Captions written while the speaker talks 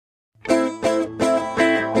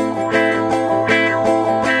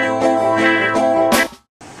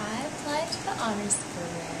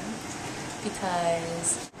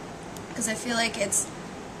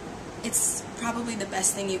it's probably the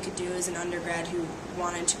best thing you could do as an undergrad who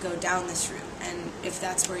wanted to go down this route. And if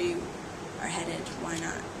that's where you are headed, why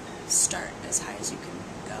not start as high as you can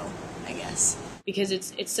go, I guess. Because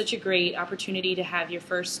it's such a great opportunity to have your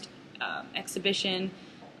first exhibition,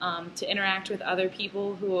 to interact with other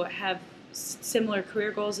people who have similar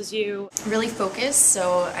career goals as you. Really focus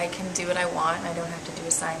so I can do what I want and I don't have to do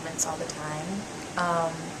assignments all the time.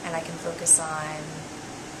 And I can focus on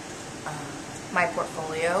my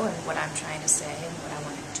portfolio and what I'm trying to say and what I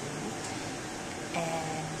want to do.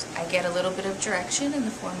 And I get a little bit of direction in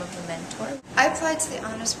the form of a mentor. I applied to the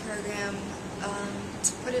honors program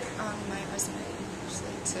to put it on my resume,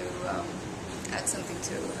 usually to add something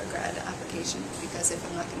to a grad application, because if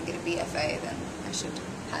I'm not going to get a BFA, then I should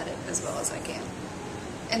add it as well as I can.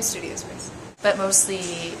 And studio space. But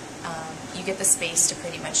mostly you get the space to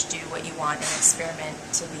pretty much do what you want and experiment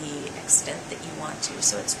to the extent that you want to,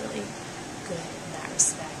 so it's really good in that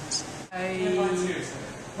respect. I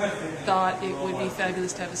thought it would be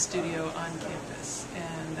fabulous to have a studio on campus,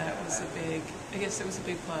 and that was I guess it was a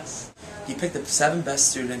big plus. You pick the 7 best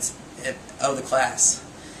students of the class,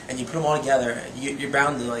 and you put them all together, you're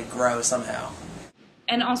bound to grow somehow.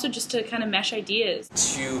 And also just to kind of mesh ideas.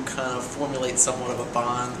 To kind of formulate somewhat of a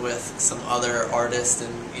bond with some other artists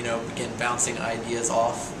and, begin bouncing ideas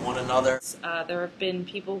off one another. There have been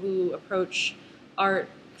people who approach art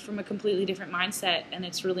from a completely different mindset, and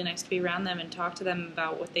it's really nice to be around them and talk to them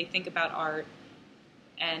about what they think about art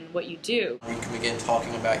and what you do. You can begin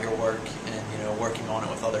talking about your work and, working on it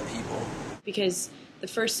with other people. Because the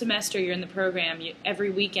first semester you're in the program, every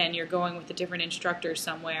weekend you're going with a different instructor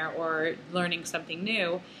somewhere or learning something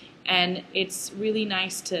new, and it's really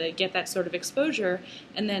nice to get that sort of exposure.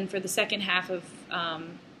 And then for the second half of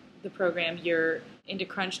the program, you're into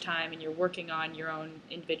crunch time and you're working on your own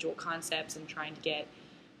individual concepts and trying to get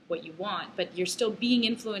what you want, but you're still being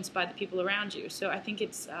influenced by the people around you. So I think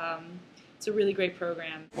it's a really great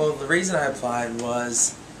program. Well, the reason I applied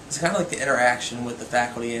was it's kind of like the interaction with the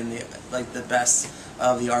faculty and the best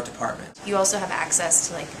of the art department. You also have access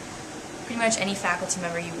to pretty much any faculty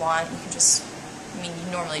member you want. You can just, you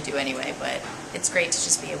normally do anyway, but it's great to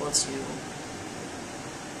just be able to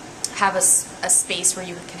have a space where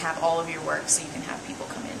you can have all of your work, so you can have people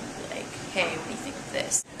come in and be like, hey, what do you think of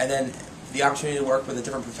this? And then the opportunity to work with a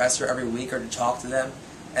different professor every week or to talk to them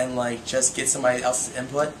and just get somebody else's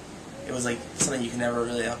input, it was something you can never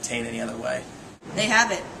really obtain any other way. They have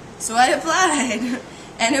it, so I applied,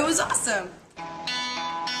 and it was awesome. I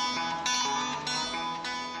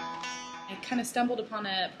kind of stumbled upon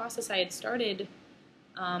a process I had started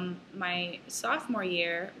my sophomore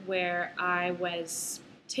year, where I was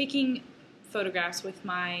taking photographs with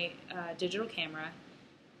my digital camera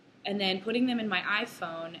and then putting them in my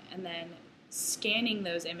iPhone and then scanning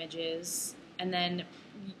those images and then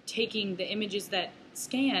taking the images that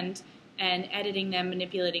scanned and editing them,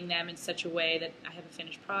 manipulating them in such a way that I have a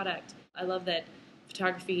finished product. I love that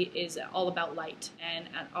photography is all about light and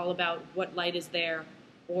all about what light is there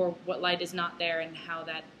or what light is not there and how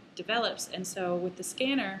that develops. And so with the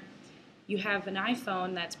scanner, you have an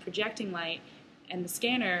iPhone that's projecting light and the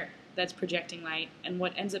scanner that's projecting light, and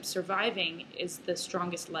what ends up surviving is the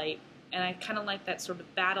strongest light. And I kind of like that sort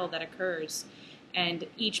of battle that occurs, and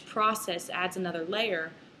each process adds another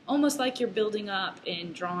layer, almost like you're building up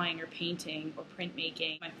in drawing or painting or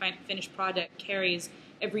printmaking. My finished product carries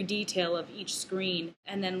every detail of each screen.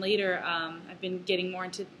 And then later, I've been getting more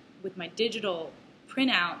into, with my digital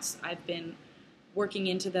printouts, I've been working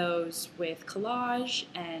into those with collage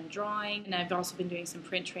and drawing, and I've also been doing some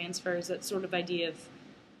print transfers, that sort of idea of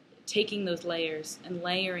taking those layers and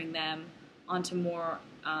layering them onto more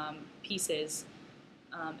pieces.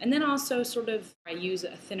 And then also I use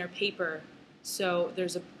a thinner paper, so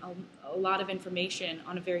there's a lot of information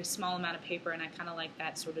on a very small amount of paper, and I kind of like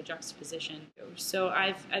that sort of juxtaposition. So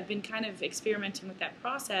I've been kind of experimenting with that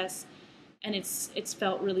process, and it's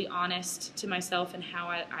felt really honest to myself and how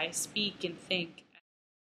I speak and think.